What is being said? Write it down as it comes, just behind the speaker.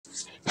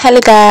Hello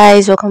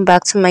guys, welcome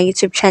back to my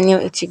YouTube channel.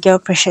 It's your girl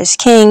Precious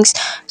Kings.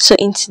 So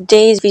in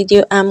today's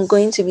video, I'm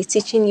going to be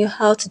teaching you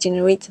how to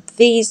generate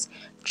these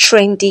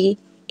trendy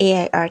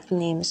AI art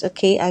names.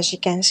 Okay, as you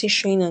can see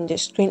showing on the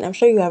screen, I'm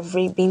sure you have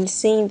already been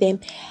seeing them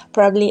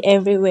probably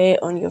everywhere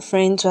on your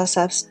friends'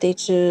 WhatsApp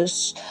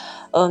status,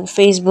 on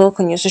Facebook,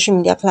 on your social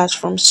media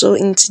platforms. So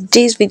in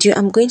today's video,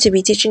 I'm going to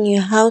be teaching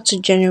you how to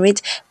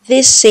generate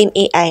this same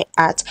AI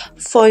art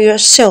for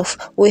yourself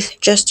with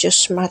just your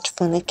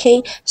smartphone.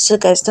 Okay, so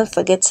guys, don't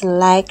forget to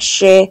like,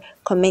 share,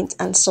 comment,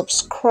 and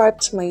subscribe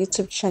to my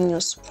YouTube channel.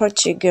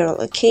 Support your girl.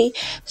 Okay,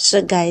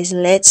 so guys,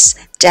 let's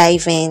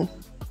dive in.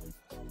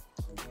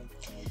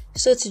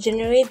 So to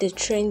generate the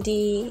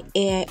trendy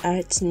AI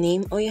art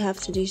name, all you have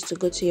to do is to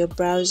go to your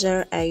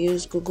browser. I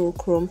use Google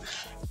Chrome,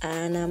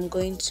 and I'm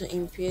going to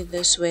import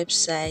this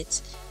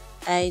website,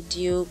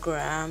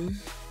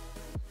 ideogram.ai.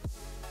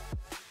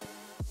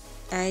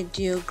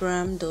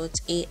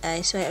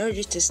 So I urge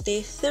you to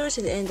stay through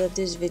to the end of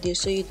this video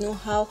so you know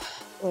how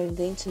we're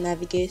going to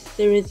navigate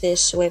through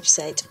this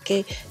website.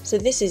 Okay, so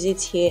this is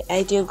it here,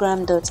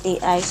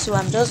 ideogram.ai. So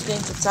I'm just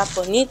going to tap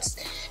on it,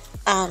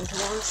 and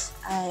once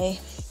I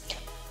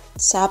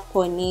tap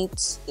on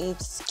it,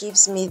 it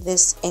gives me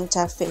this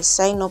interface,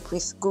 sign up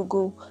with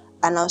Google,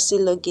 and I'll see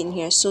login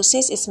here. So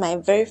since it's my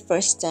very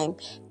first time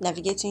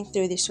navigating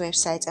through this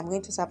website, I'm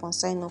going to tap on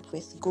sign up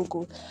with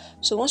Google.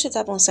 So once you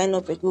tap on sign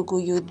up with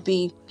Google, you'd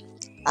be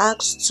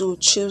asked to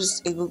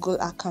choose a Google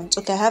account.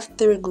 Okay, I have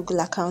 3 Google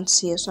accounts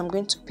here, so I'm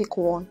going to pick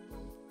one.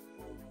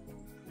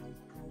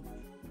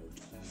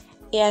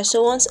 Yeah,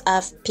 so once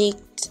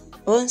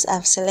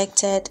I've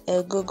selected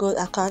a Google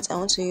account I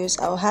want to use,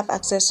 I'll have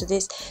access to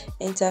this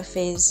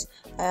interface.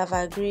 I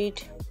have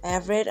read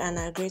and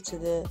agreed to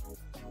the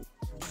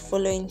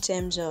following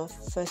terms of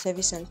for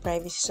service and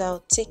privacy. So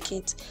I'll take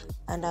it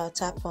and I'll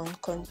tap on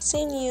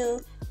continue.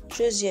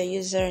 Choose your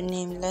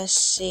username. Let's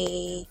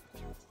say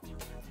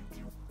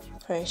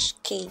Fresh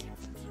K.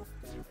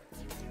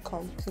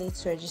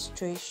 Complete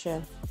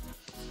registration.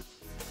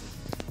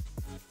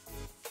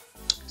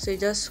 So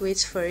just wait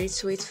for a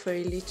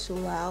little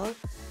while,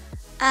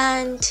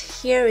 and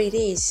here it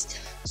is.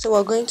 So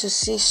we're going to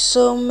see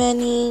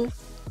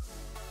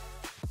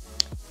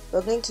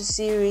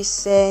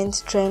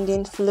recent,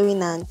 trending,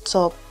 flowing, and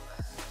top.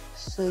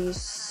 So you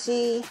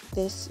see,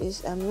 this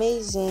is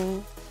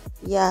amazing.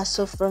 Yeah,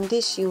 so from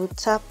this you will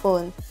tap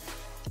on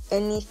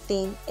any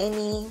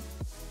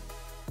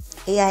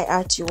AI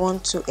art you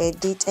want to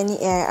edit, any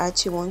AI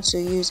art you want to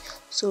use.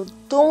 So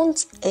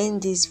don't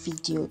end this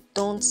video,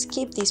 don't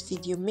skip this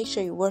video, make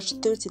sure you watch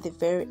through to the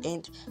very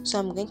end. So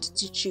I'm going to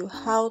teach you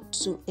how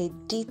to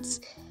edit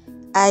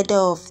either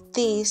of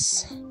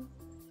this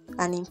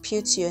and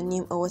impute your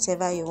name or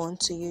whatever you want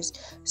to use.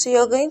 So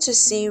you're going to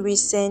see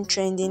recent,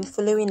 trending,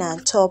 following,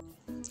 and top.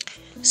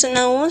 So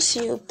now once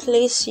you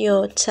place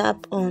your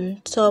tap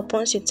on top,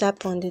 once you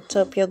tap on the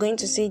top, you're going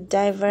to see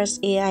diverse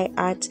AI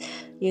art.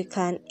 You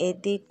can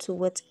edit to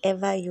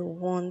whatever you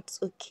want.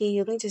 Okay,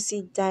 you're going to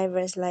see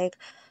diverse, like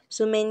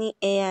so many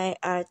AI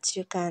arts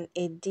you can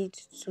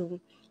edit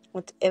to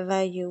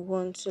whatever you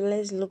want. So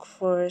let's look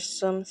for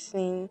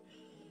something.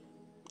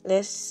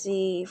 Let's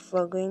see if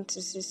we're going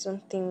to see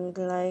something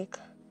we like.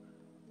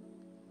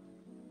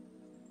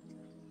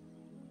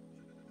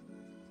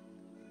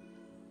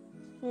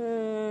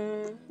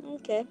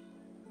 Okay.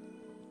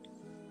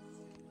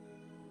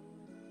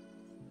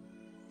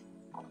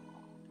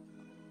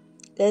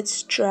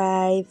 Let's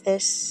try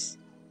this.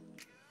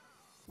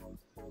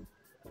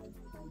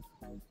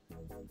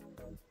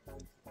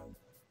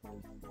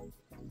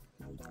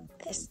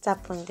 Let's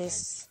tap on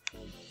this.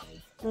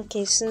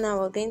 Okay, so now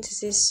we're going to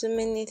see so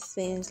many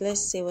things.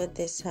 Let's see what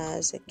this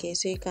has. Okay,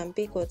 so you can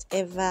pick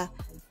whichever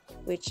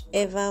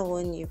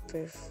one you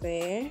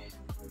prefer.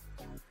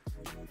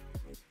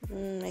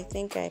 I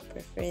think I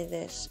prefer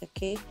this.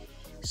 Okay,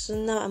 so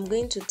now I'm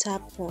going to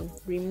tap on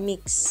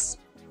remix.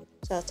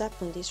 So I'll tap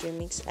on this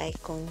remix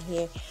icon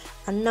here,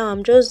 and now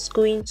I'm just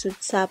going to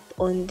tap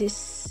on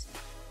this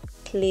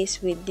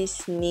place with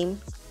this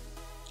name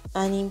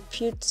and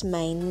impute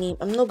my name.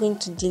 I'm not going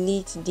to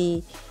delete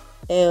the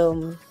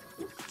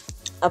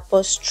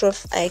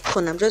apostrophe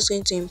icon. I'm just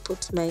going to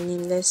input my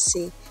name. Let's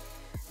say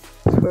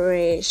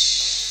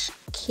Fresh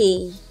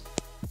K.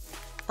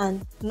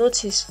 And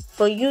notice,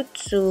 for you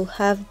to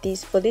have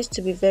this, for this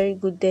to be very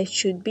good, there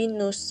should be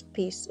no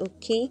space.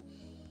 Okay,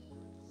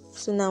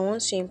 so now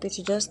once you input,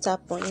 you just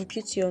tap on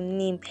input your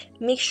name.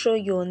 Make sure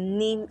your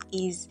name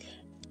is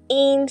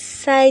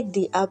inside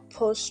the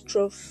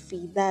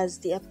apostrophe. That's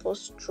the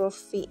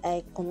apostrophe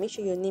icon. Make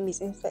sure your name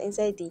is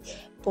inside the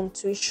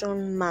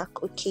punctuation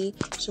mark. Okay,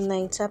 so now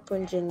you tap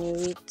on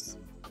generate.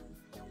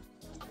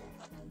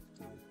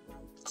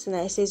 So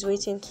now it says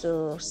waiting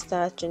to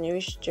start,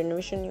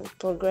 generation in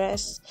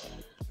progress.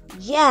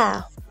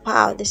 Yeah,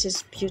 wow, this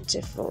is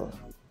beautiful.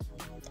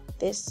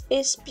 This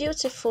is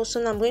beautiful. So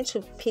now I'm going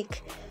to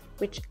pick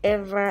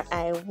whichever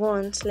I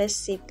want. Let's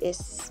see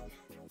this.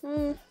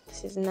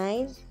 This is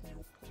nice.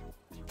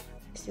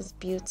 This is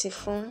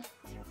beautiful.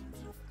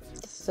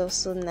 This is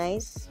also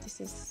nice.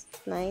 This is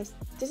nice.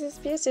 This is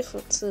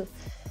beautiful too.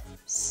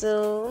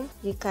 So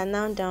you can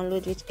now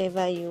download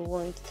whichever you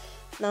want.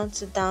 Now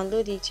to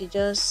download it, you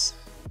just,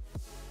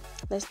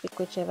 let's pick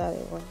whichever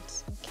we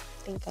want. Okay,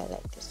 I think I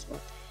like this one.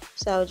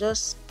 So I'll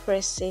just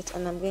press it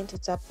and I'm going to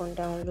tap on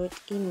download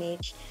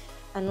image.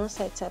 And once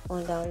I tap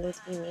on download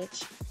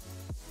image,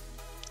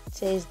 it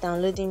says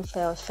downloading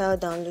file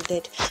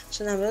downloaded.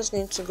 So now I'm just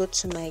going to go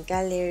to my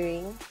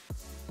gallery,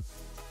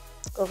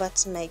 over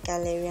to my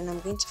gallery, and I'm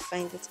going to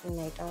find it in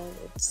my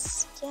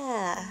downloads.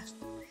 Yeah,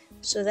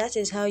 so that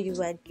is how you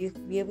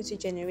be able to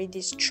generate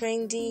this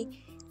trendy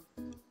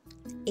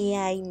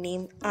AI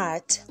name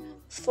art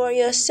for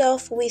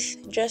yourself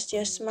with just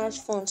your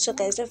smartphone. So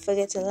guys, don't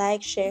forget to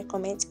like, share,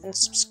 comment, and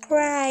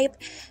subscribe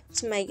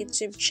to my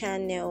YouTube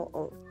channel.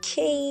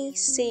 Okay,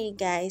 see you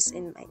guys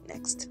in my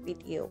next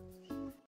video.